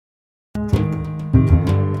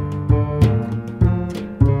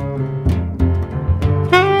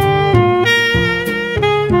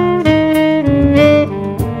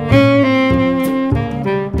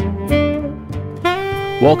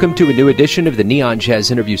Welcome to a new edition of the Neon Jazz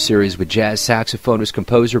interview series with jazz saxophonist,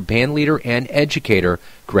 composer, bandleader, and educator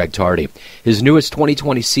Greg Tardy. His newest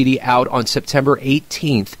 2020 CD out on September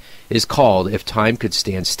 18th is called If Time Could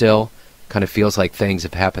Stand Still. Kind of feels like things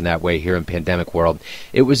have happened that way here in pandemic world.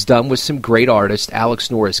 It was done with some great artists, Alex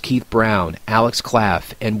Norris, Keith Brown, Alex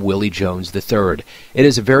Claff, and Willie Jones III. It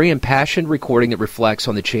is a very impassioned recording that reflects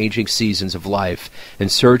on the changing seasons of life and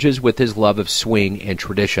surges with his love of swing and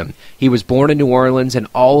tradition. He was born in New Orleans, and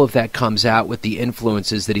all of that comes out with the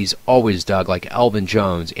influences that he's always dug, like Elvin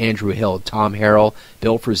Jones, Andrew Hill, Tom Harrell,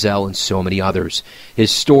 Bill Frisell, and so many others. His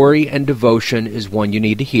story and devotion is one you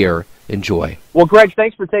need to hear. Enjoy. Well, Greg,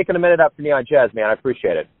 thanks for taking a minute out for Neon Jazz, man. I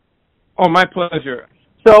appreciate it. Oh, my pleasure.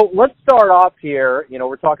 So let's start off here. You know,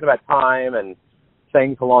 we're talking about time and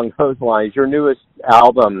things along those lines. Your newest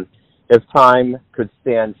album, If Time Could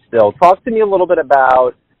Stand Still. Talk to me a little bit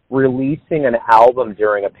about releasing an album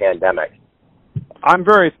during a pandemic. I'm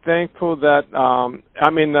very thankful that,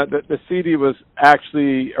 the CD was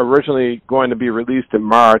actually originally going to be released in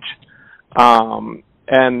March,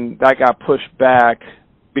 and that got pushed back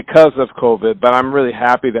because of COVID, but I'm really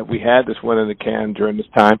happy that we had this one in the can during this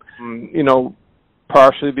time,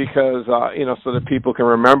 partially because, so that people can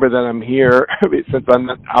remember that I'm here since I'm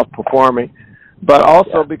not out performing, but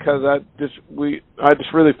also because I just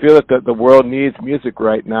really feel that the world needs music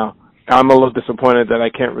right now. I'm a little disappointed that I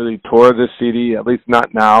can't really tour this CD, at least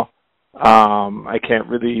not now. I can't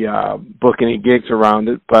really book any gigs around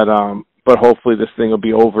it, but hopefully this thing will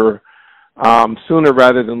be over sooner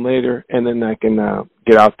rather than later, and then I can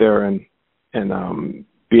get out there and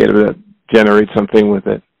be able to generate something with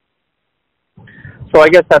it. So I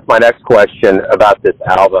guess that's my next question about this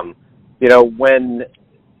album. You know, when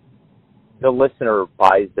the listener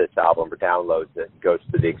buys this album or downloads it, goes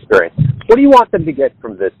through the experience, what do you want them to get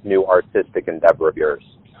from this new artistic endeavor of yours?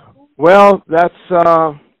 Well, that's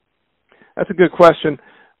a good question.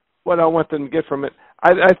 What I want them to get from it,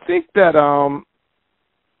 I think that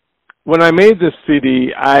when I made this CD,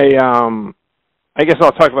 I guess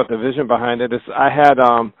I'll talk about the vision behind it. I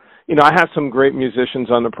had some great musicians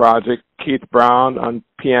on the project: Keith Brown on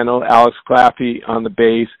piano, Alex Claffy on the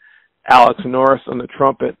bass, Alex Norris on the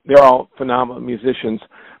trumpet. They're all phenomenal musicians.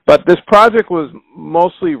 But this project was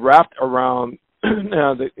mostly wrapped around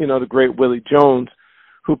the great Willie Jones,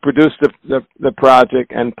 who produced the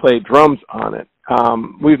project and played drums on it.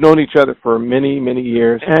 We've known each other for many, many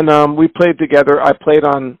years, and we played together. I played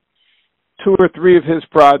on 2 or 3 of his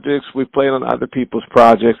projects. We played on other people's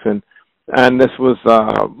projects, and this was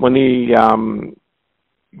when he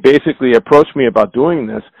basically approached me about doing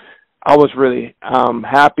this. I was really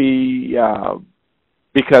happy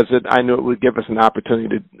because I knew it would give us an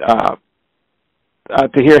opportunity to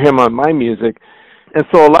hear him on my music, and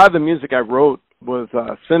so a lot of the music I wrote was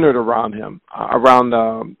centered around him, around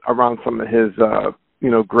some of his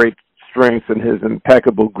great strengths and his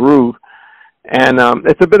impeccable groove. And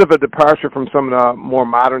it's a bit of a departure from some of the more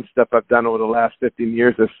modern stuff I've done over the last 15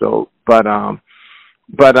 years or so. But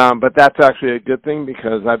that's actually a good thing,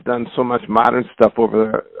 because I've done so much modern stuff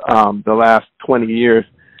over the last 20 years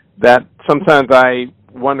that sometimes I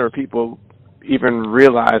wonder if people even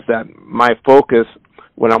realize that my focus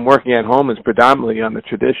when I'm working at home is predominantly on the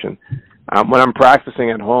tradition. When I'm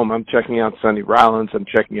practicing at home, I'm checking out Sonny Rollins, I'm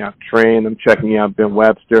checking out Train, I'm checking out Ben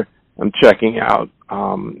Webster, I'm checking out,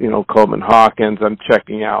 Coleman Hawkins. I'm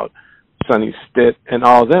checking out Sonny Stitt and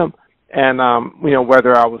all of them. And,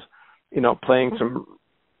 whether I was, playing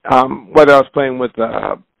whether I was playing with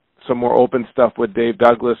some more open stuff with Dave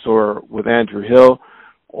Douglas or with Andrew Hill,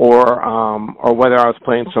 or whether I was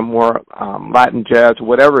playing some more Latin jazz,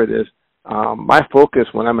 whatever it is, my focus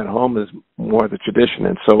when I'm at home is more the tradition.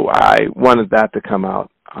 And so I wanted that to come out.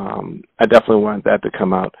 I definitely wanted that to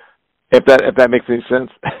come out. If that makes any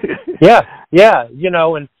sense. Yeah.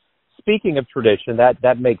 And speaking of tradition,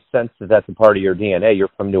 that makes sense that's a part of your DNA. You're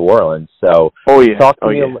from New Orleans, so talk to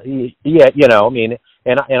me.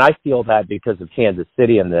 And I feel that because of Kansas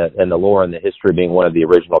City and the lore and the history being one of the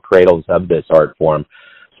original cradles of this art form.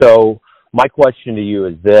 So my question to you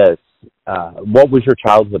is this: what was your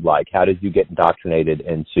childhood like? How did you get indoctrinated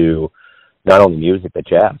into not only music but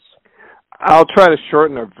jazz? I'll try to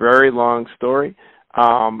shorten a very long story.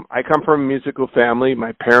 I come from a musical family.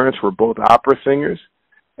 My parents were both opera singers,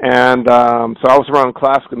 and so I was around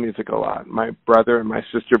classical music a lot. My brother and my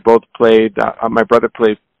sister both played. My brother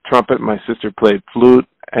played trumpet. My sister played flute,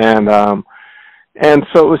 and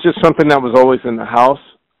so it was just something that was always in the house.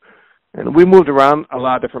 And we moved around a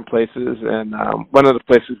lot of different places, and one of the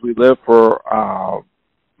places we lived for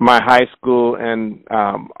my high school and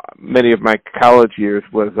many of my college years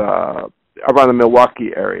was around the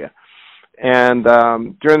Milwaukee area. And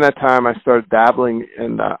during that time, I started dabbling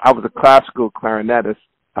in, I was a classical clarinetist,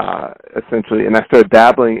 essentially, and I started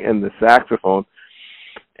dabbling in the saxophone.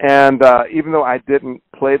 And even though I didn't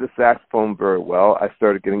play the saxophone very well, I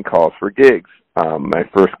started getting calls for gigs. My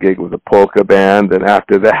first gig was a polka band, and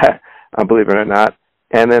after that, believe it or not,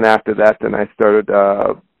 and then after that, then I started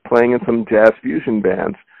playing in some jazz fusion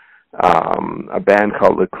bands, a band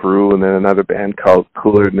called The Crew, and then another band called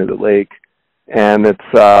Cooler Near the Lake. And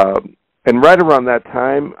and right around that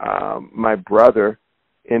time, my brother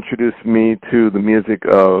introduced me to the music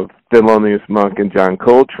of Thelonious Monk and John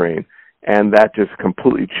Coltrane, and that just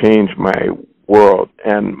completely changed my world.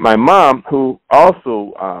 And my mom, who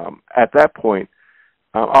also, at that point,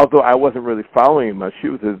 although I wasn't really following it much, she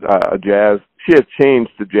was she had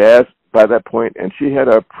changed to jazz by that point, and she had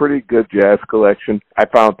a pretty good jazz collection. I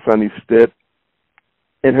found Sonny Stitt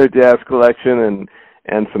in her jazz collection,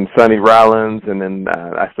 and some Sonny Rollins, and then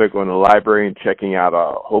I started going to the library and checking out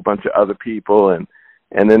a whole bunch of other people, and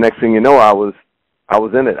the next thing you know, I was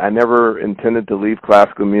in it. I never intended to leave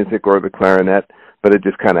classical music or the clarinet, but it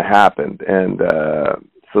just kind of happened, and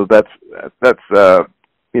so that's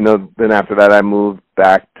then after that, I moved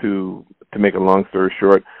back to make a long story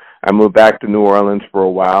short, I moved back to New Orleans for a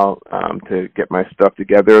while to get my stuff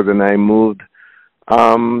together. Then I moved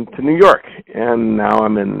to New York, and now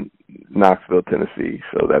I'm in Knoxville, Tennessee.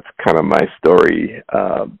 So that's kind of my story,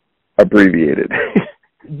 abbreviated.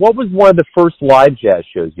 What was one of the first live jazz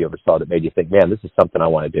shows you ever saw that made you think, man, this is something I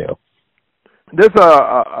want to do? There's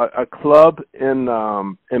a club in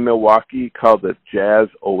Milwaukee called the Jazz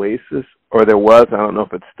Oasis, or there was. I don't know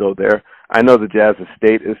if it's still there. I know the Jazz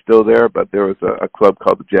Estate is still there, but there was a club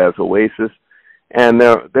called the Jazz Oasis. And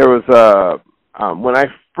there was when I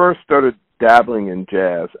first started dabbling in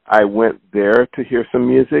jazz, I went there to hear some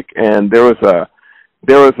music, and there was a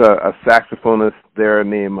saxophonist there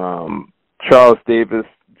named Charles Davis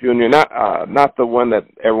Jr. Not the one that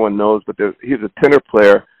everyone knows, but he's a tenor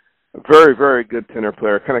player, a very, very good tenor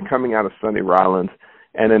player, kind of coming out of Sonny Rollins.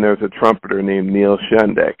 And then there's a trumpeter named Neil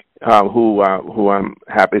Shendek, who I'm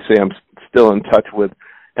happy to say I'm still in touch with.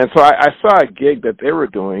 And so I saw a gig that they were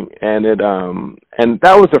doing, and and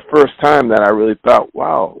that was the first time that I really thought,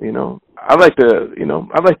 wow, I'd like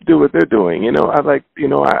to do what they're doing. I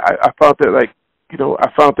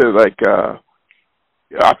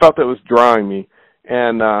felt that was drawing me,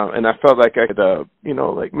 and I felt like I could,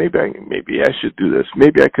 maybe I should do this.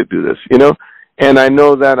 Maybe I could do this, And I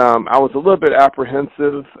know that I was a little bit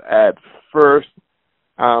apprehensive at first,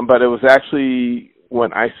 but it was actually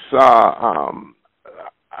when I saw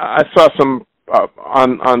some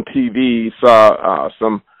on TV, saw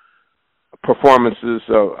some performances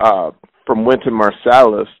from Wynton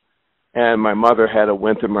Marsalis, and my mother had a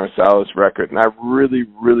Wynton Marsalis record, and I really,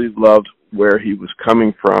 really loved where he was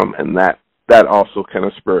coming from, and that also kind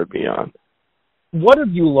of spurred me on. What have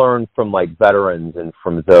you learned from veterans and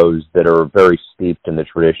from those that are very steeped in the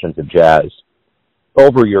traditions of jazz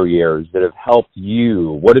over your years that have helped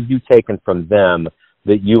you? What have you taken from them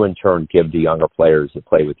that you in turn give to younger players that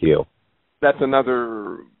play with you? That's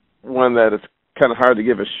another one that is kind of hard to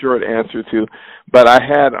give a short answer to, but I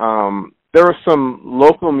had there were some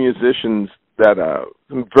local musicians that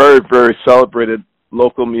some very, very celebrated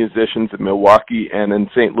local musicians in Milwaukee and in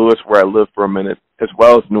St. Louis, where I lived for a minute, as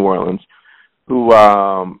well as New Orleans, who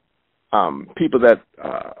people that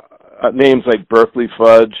names like Berkeley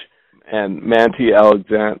Fudge and Manti Ellis,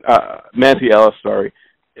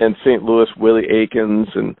 and St. Louis, Willie Akins,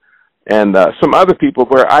 and some other people,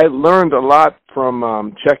 where I learned a lot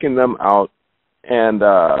from checking them out, and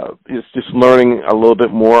it's just learning a little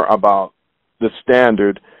bit more about the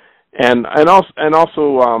standard, and also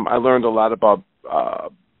I learned a lot about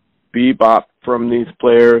bebop from these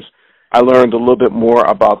players. I learned a little bit more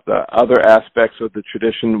about the other aspects of the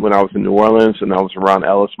tradition when I was in New Orleans and I was around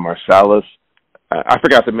Ellis Marsalis. I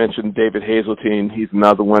forgot to mention David Hazeltine. He's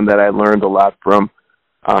another one that I learned a lot from,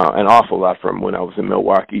 an awful lot from when I was in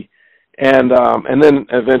Milwaukee. And then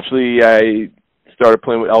eventually I started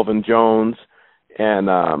playing with Elvin Jones, and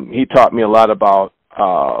he taught me a lot about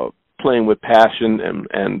playing with passion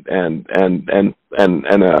and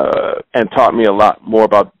taught me a lot more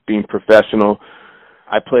about being professional.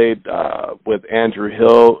 I played with Andrew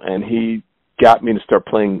Hill, and he got me to start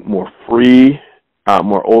playing more free,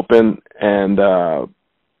 more open, and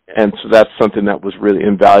so that's something that was really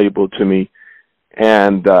invaluable to me.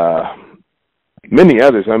 And many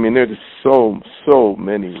others. I mean, there's just so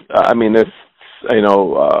many. I mean, there's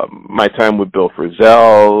my time with Bill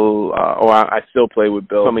Frisell. I still play with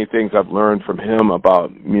Bill. So many things I've learned from him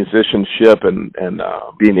about musicianship and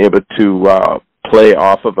being able to play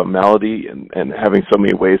off of a melody and having so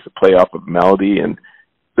many ways to play off of a melody. And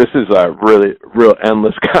this is a really, real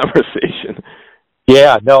endless conversation.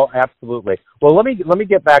 Yeah, no, absolutely. Well, let me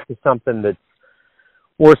get back to something that's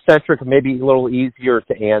more centric, maybe a little easier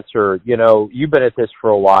to answer. You know, you've been at this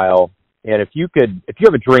for a while, and if you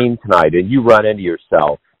have a dream tonight and you run into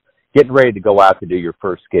yourself getting ready to go out to do your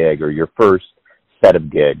first gig or your first set of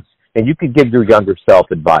gigs, and you could give your younger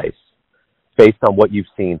self advice based on what you've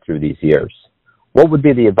seen through these years, what would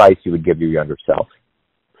be the advice you would give your younger self?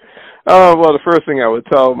 Well, the first thing I would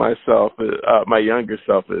tell myself, my younger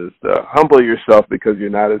self, is humble yourself because you're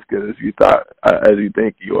not as good as you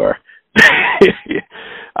think you are.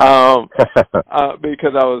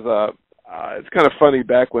 Because I was, it's kind of funny.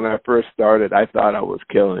 Back when I first started, I thought I was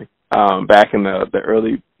killing. Back in the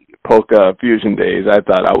early polka fusion days, I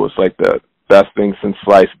thought I was like the best thing since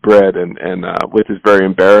sliced bread, and which is very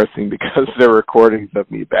embarrassing because there were recordings of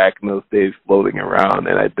me back in those days floating around,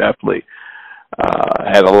 and I definitely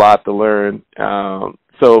had a lot to learn.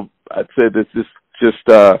 So I'd say this is just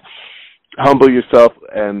humble yourself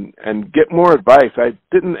and get more advice. I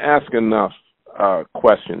didn't ask enough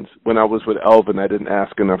questions. When I was with Elvin, I didn't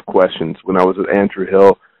ask enough questions. When I was with Andrew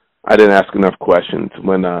Hill, I didn't ask enough questions.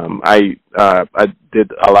 When I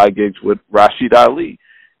did a lot of gigs with Rashid Ali,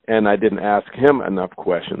 and I didn't ask him enough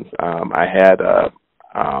questions. I had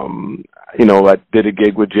I did a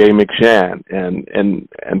gig with Jay McShann and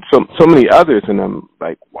so many others, and I'm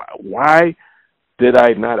like, why did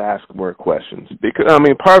I not ask more questions? Because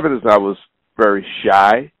part of it is I was very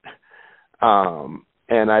shy,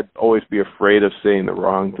 and I'd always be afraid of saying the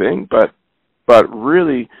wrong thing. But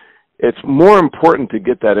really, it's more important to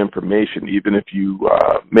get that information, even if you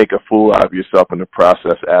make a fool out of yourself in the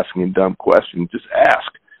process asking dumb questions. Just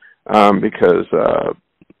ask, because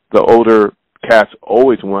the older cats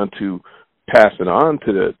always want to pass it on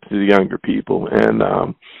to the younger people, and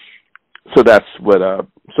so that's what I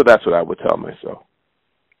would tell myself.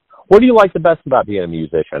 What do you like the best about being a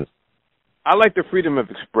musician? I like the freedom of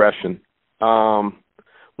expression.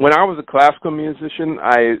 When I was a classical musician,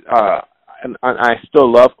 I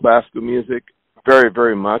still love classical music very,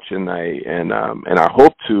 very much, and I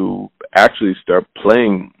hope to actually start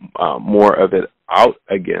playing more of it out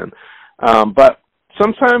again. But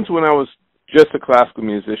sometimes when I was just a classical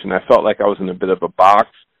musician, I felt like I was in a bit of a box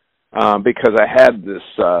because I had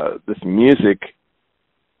this music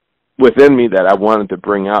within me that I wanted to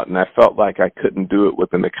bring out, and I felt like I couldn't do it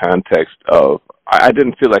within the context of, I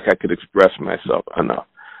didn't feel like I could express myself enough.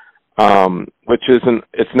 Which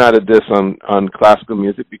it's not a diss on classical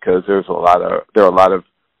music, because there are a lot of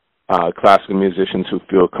classical musicians who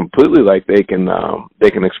feel completely like they can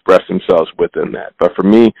express themselves within that. But for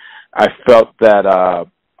me, I felt that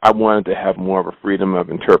I wanted to have more of a freedom of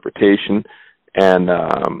interpretation, and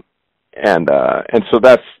so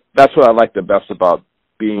that's what I like the best about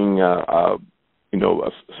being a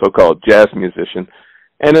so-called jazz musician.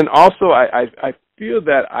 And then also I feel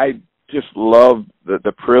that I just love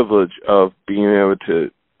the privilege of being able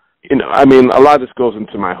to, a lot of this goes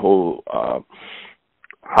into my whole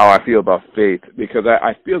how I feel about faith, because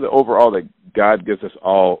I feel that overall that God gives us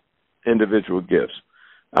all individual gifts.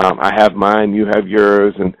 I have mine, you have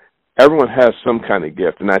yours, and everyone has some kind of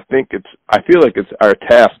gift. And I feel like it's our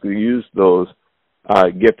task to use those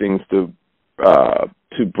giftings to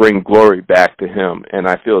bring glory back to Him. And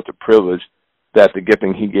I feel it's a privilege that the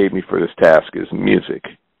gifting He gave me for this task is music.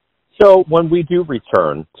 So when we do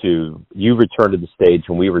return to the stage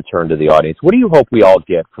and we return to the audience, what do you hope we all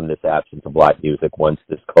get from this absence of live music once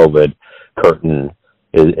this COVID curtain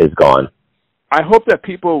is gone? I hope that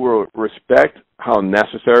people will respect how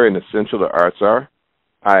necessary and essential the arts are.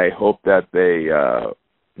 I hope that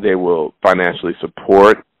they will financially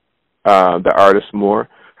support the artists more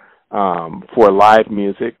for live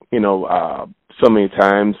music. So many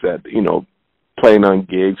times that, playing on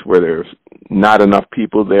gigs where there's not enough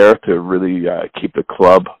people there to really keep the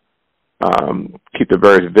club, keep the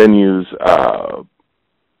various venues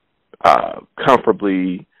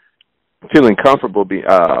feeling comfortable.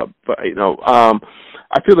 But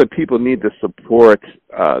I feel that people need to support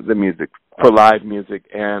the music for live music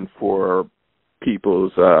and for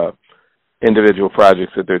people's individual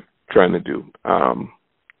projects that they're trying to do,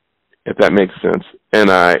 if that makes sense. And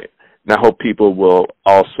I hope people will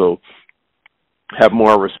also have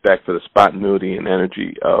more respect for the spontaneity and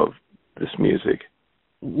energy of this music.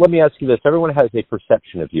 Let me ask you this. Everyone has a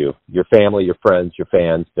perception of you, your family, your friends, your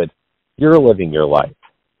fans, but you're living your life.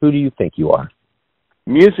 Who do you think you are?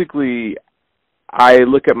 Musically, I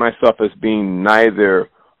look at myself as being neither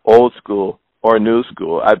old school or new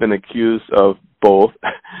school. I've been accused of both.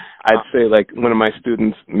 I'd say, like, one of my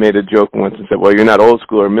students made a joke once and said, well, you're not old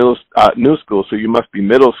school or new school, so you must be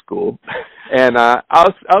middle school. And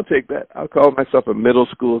I'll take that. I'll call myself a middle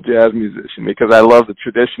school jazz musician because I love the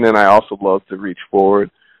tradition and I also love to reach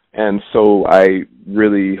forward. And so I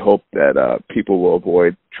really hope that people will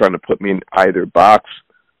avoid trying to put me in either box.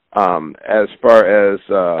 As far as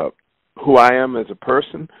who I am as a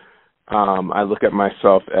person, I look at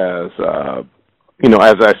myself as,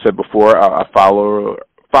 as I said before, a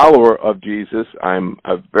follower of Jesus. I'm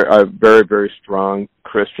a very, very strong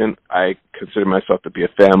Christian. I consider myself to be a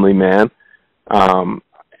family man.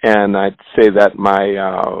 And I'd say that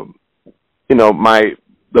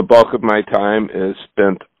the bulk of my time is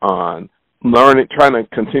spent on learning, trying to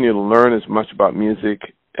continue to learn as much about music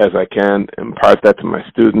as I can, impart that to my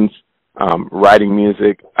students, writing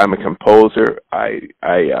music. I'm a composer. I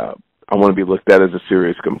want to be looked at as a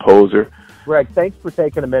serious composer. Greg, thanks for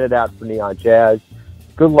taking a minute out for Neon Jazz.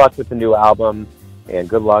 Good luck with the new album, and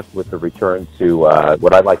good luck with the return to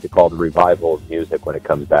what I like to call the revival of music when it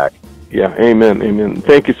comes back. Yeah, amen.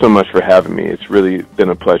 Thank you so much for having me. It's really been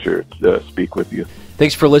a pleasure to speak with you.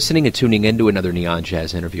 Thanks for listening and tuning in to another Neon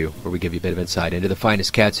Jazz interview, where we give you a bit of insight into the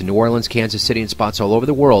finest cats in New Orleans, Kansas City, and spots all over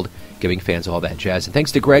the world, giving fans all that jazz. And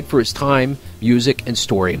thanks to Greg for his time, music, and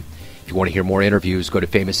story. If you want to hear more interviews, go to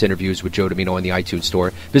Famous Interviews with Joe Domino in the iTunes Store.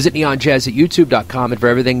 Visit neonjazz at youtube.com, and for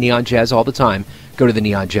everything Neon Jazz all the time, go to the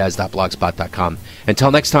neonjazz.blogspot.com.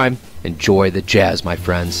 Until next time, enjoy the jazz, my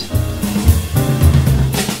friends.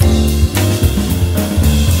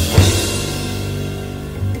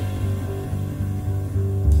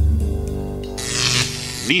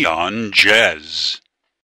 Neon Jazz.